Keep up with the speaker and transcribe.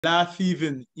Last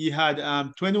season, he had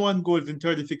 21 goals in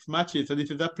 36 matches. So this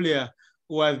is a player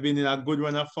who has been in a good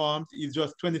run of form. He's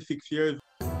just 26 years.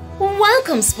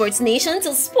 Welcome, Sports Nation,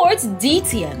 to Sports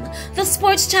DTM, the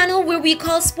sports channel where we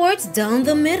call sports down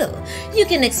the middle. You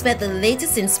can expect the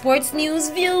latest in sports news,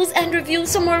 views, and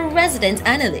reviews from our resident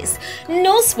analysts.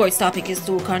 No sports topic is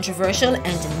too controversial,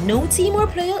 and no team or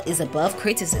player is above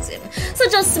criticism. So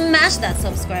just smash that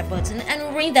subscribe button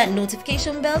and ring that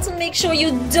notification bell to make sure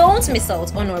you don't miss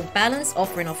out on our balanced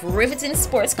offering of riveting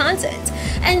sports content.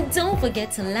 And don't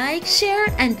forget to like, share,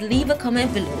 and leave a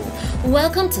comment below.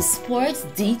 Welcome to Sports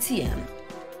DTM.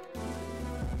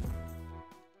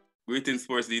 Greetings,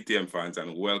 Sports DTM fans,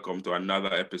 and welcome to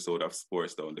another episode of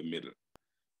Sports Down the Middle.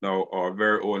 Now, our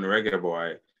very own reggae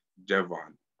boy,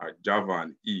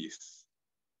 Javon East,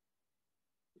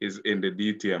 is in the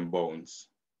DTM bounds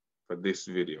for this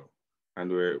video,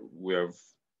 and we're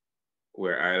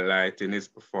highlighting his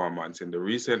performance in the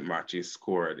recent match. He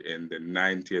scored in the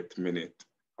 90th minute,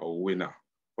 a winner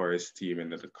for his team in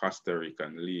the Costa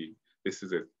Rican League. This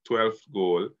is his 12th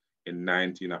goal in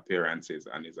 19 appearances,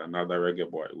 and is another reggae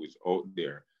boy who is out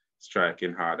there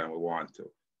striking hard, and we want to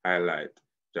highlight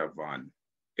Javon.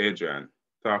 Adrian,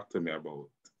 talk to me about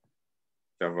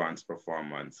Javon's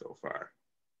performance so far.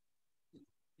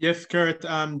 Yes, Kurt,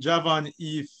 Javon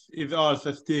is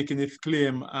also staking his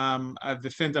claim as the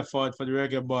centre forward for the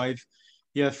Reggae Boys.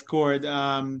 He has scored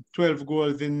 12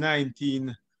 goals in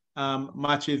 19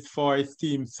 matches for his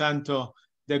team, Santos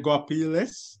de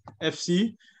Guápiles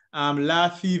FC.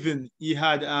 Last season, he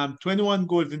had 21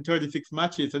 goals in 36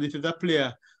 matches. So this is a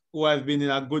player who has been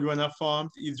in a good run of form.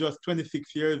 He's just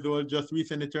 26 years old, just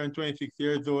recently turned 26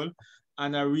 years old,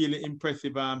 and a really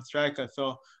impressive striker.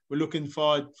 So we're looking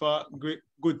forward for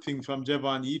good things from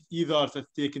Javon. He's also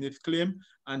taking his claim,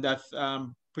 and that's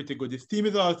pretty good. His team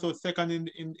is also second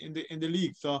in the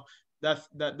league, so that's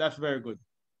very good.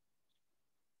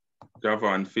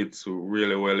 Javon fits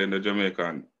really well in the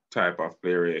Jamaican type of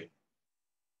player.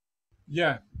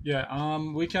 Yeah.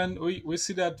 We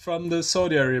see that from the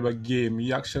Saudi Arabia game.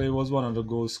 He actually was one of the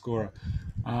goal scorer,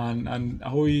 and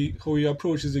how he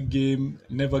approaches the game,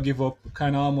 never give up.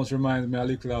 Kind of almost reminds me a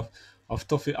little of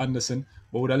Tuffy Anderson,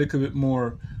 but with a little bit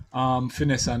more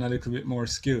finesse and a little bit more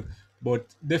skill. But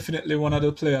definitely one of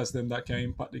the players then that can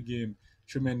impact the game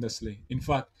tremendously. In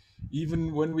fact,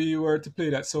 even when we were to play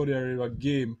that Saudi Arabia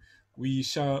game, we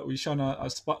shone a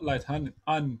spotlight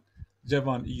on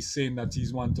Javon. He's saying that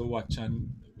he's one to watch, and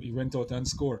he went out and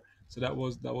scored. So that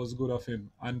was good of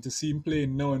him. And to see him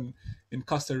playing now in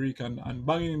Costa Rica and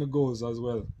banging in the goals as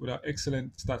well with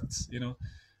excellent stats,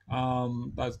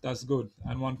 that's good.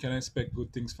 And one can expect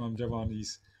good things from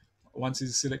Javon. Once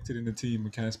he's selected in the team,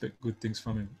 we can expect good things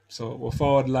from him. So our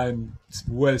forward line is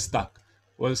well stacked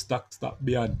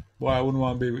beyond. Boy, I wouldn't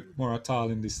want to be more at all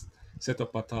in this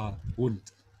setup at all.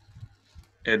 Wouldn't.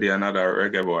 Eddie, another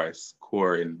reggae boy,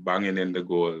 scoring, banging in the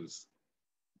goals.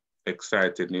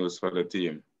 Excited news for the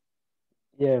team.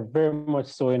 Yeah, very much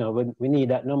so. We need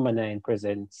that number 9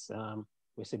 presence.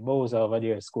 We see Bowser over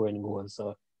there scoring goals,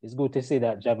 so it's good to see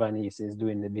that Javanese is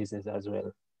doing the business as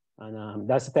well. And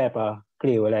that's the type of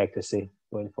play we like to see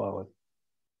going forward.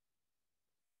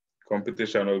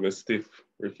 Competition will be stiff,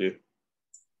 Ricky.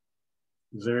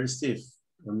 Very stiff.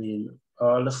 I mean,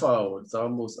 almost all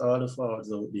the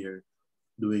forwards out there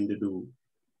doing the do,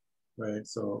 right?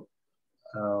 So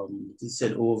it's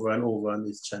said over and over on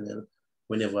this channel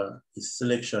whenever it's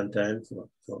selection time for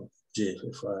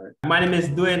JFFR. My name is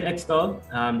Dwayne Extall,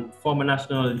 former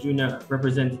national junior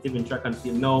representative in track and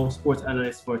field, now sports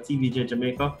analyst for TVJ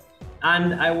Jamaica.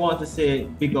 And I want to say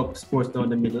big up Sports Down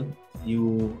the Middle.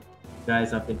 You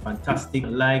guys have been fantastic.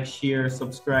 Like, share,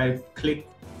 subscribe, click,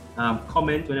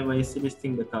 comment whenever you see this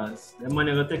thing, because the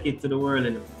money will take it to the world.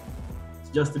 It's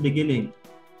just the beginning.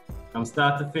 From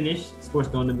start to finish, Sports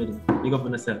Down the Middle. Big up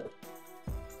on yourself.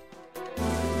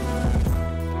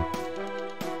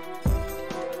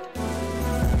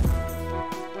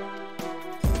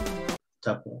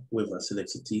 Whoever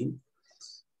selects a team,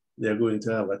 they're going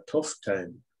to have a tough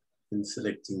time in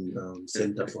selecting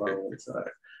centre forwards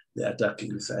or the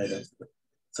attacking side of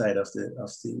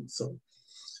things. So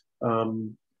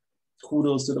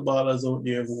kudos to the ballers out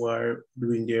there who are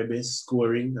doing their best,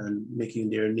 scoring and making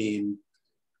their name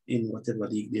in whatever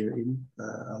league they're in.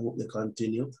 I hope they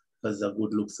continue, because it's a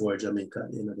good look for Jamaica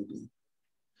at the end of the day.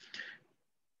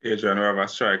 Adrian, we have a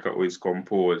striker who is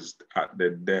composed at the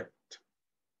depth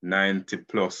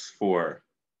 90+4,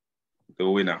 the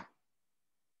winner.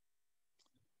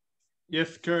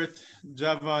 Yes, Kurt,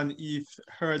 Javon East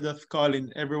heard us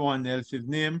calling everyone else's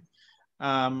name.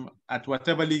 at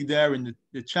whatever league they're in,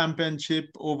 the championship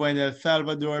over in El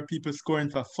Salvador, people scoring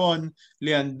for fun,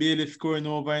 Leon Bailey scoring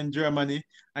over in Germany.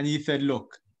 And he said,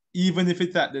 look, even if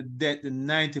it's at the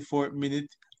 94th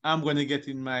minute, I'm going to get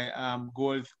in my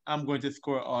goals. I'm going to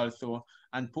score also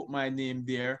and put my name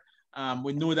there.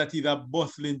 We know that he's a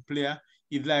bustling player.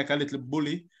 He's like a little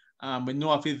bully. We know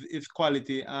of his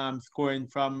quality scoring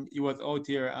from, he was out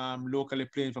here locally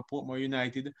playing for Portmore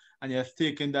United, and he has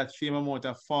taken that same amount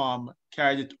of form,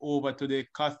 carried it over to the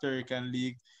Costa Rican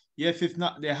League. Yes, it's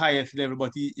not the highest level,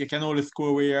 but you can only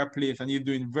score where you're placed, and he's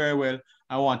doing very well.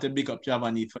 I want to big up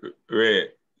Javon. Ray,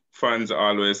 fans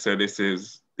always say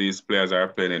these players are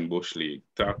playing in Bush League.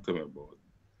 Talk to me about it.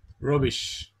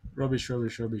 Rubbish.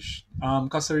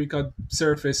 Costa Rica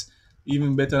surface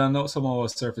even better than some of our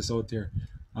surface out here,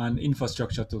 and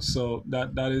infrastructure too. So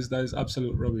that is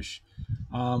absolute rubbish.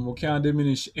 We can't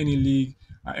diminish any league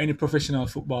or any professional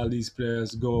football these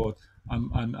players go out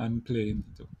and play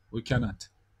into. We cannot.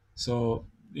 So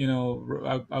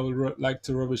I would like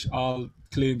to rubbish all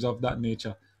claims of that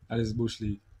nature that is Bush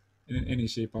League in any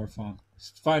shape or form.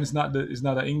 It's fine, it's not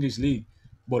an English league,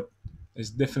 but it's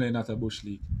definitely not a Bush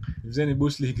League. If there's any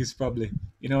Bush League, it's probably,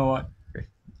 you know what? Let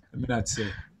me not say.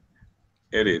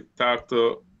 Eddie, talk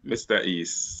to Mr.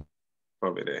 East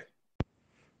over there.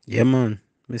 Yeah, man.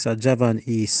 Mr. Javon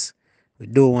East. We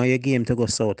don't want your game to go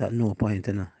south at no point,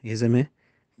 You see me?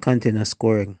 Continue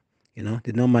scoring.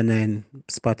 The number 9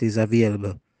 spot is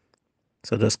available.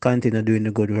 So just continue doing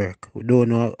the good work. We don't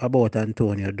know about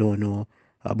Antonio, don't know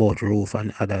about Roof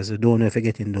and others. We don't know if we're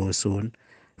getting those soon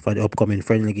for the upcoming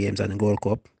friendly games and the Gold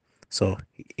Cup. So,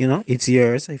 it's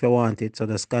yours if you want it. So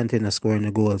just continue scoring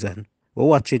the goals. And we're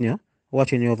watching you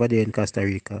over there in Costa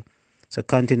Rica. So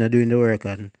continue doing the work,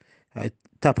 and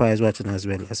Tapa is watching as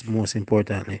well, that's most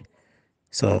importantly.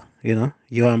 So, you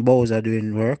and Bowser are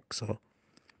doing work, so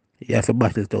you have to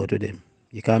battle it out with him.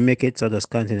 You can make it, so just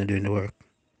continue doing the work.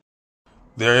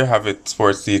 There you have it,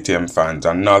 Sports DTM fans.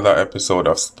 Another episode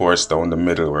of Sports Down the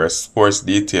Middle, where a Sports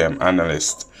DTM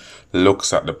analyst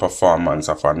looks at the performance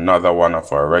of another one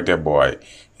of our reggae boy.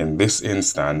 In this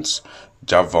instance,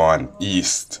 Javon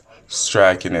East,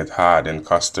 striking it hard in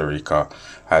Costa Rica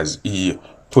as he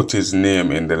put his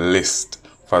name in the list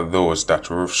for those that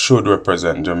should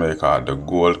represent Jamaica at the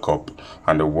Gold Cup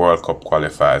and the World Cup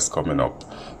qualifiers coming up.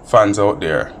 Fans out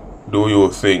there, do you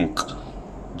think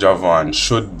Javon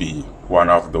should be one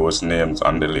of those names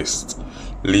on the list?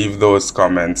 Leave those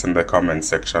comments in the comment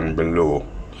section below.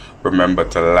 Remember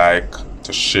to like,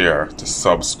 to share, to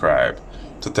subscribe,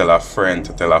 to tell a friend,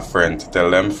 to tell a friend, to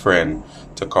tell them friend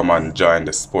to come and join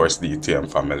the Sports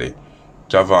DTM family.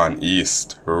 Javon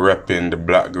East repping the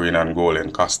black, green and gold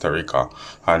in Costa Rica,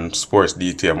 and Sports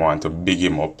DTM want to big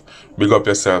him up. Big up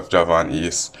yourself, Javon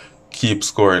East. Keep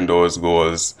scoring those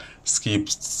goals.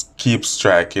 Keep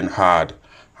striking hard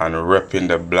and repping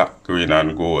the black, green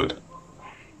and gold.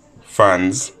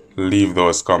 Fans, leave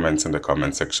those comments in the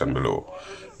comment section below.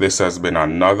 This has been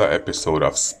another episode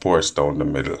of Sports Down the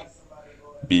Middle.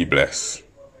 Be blessed.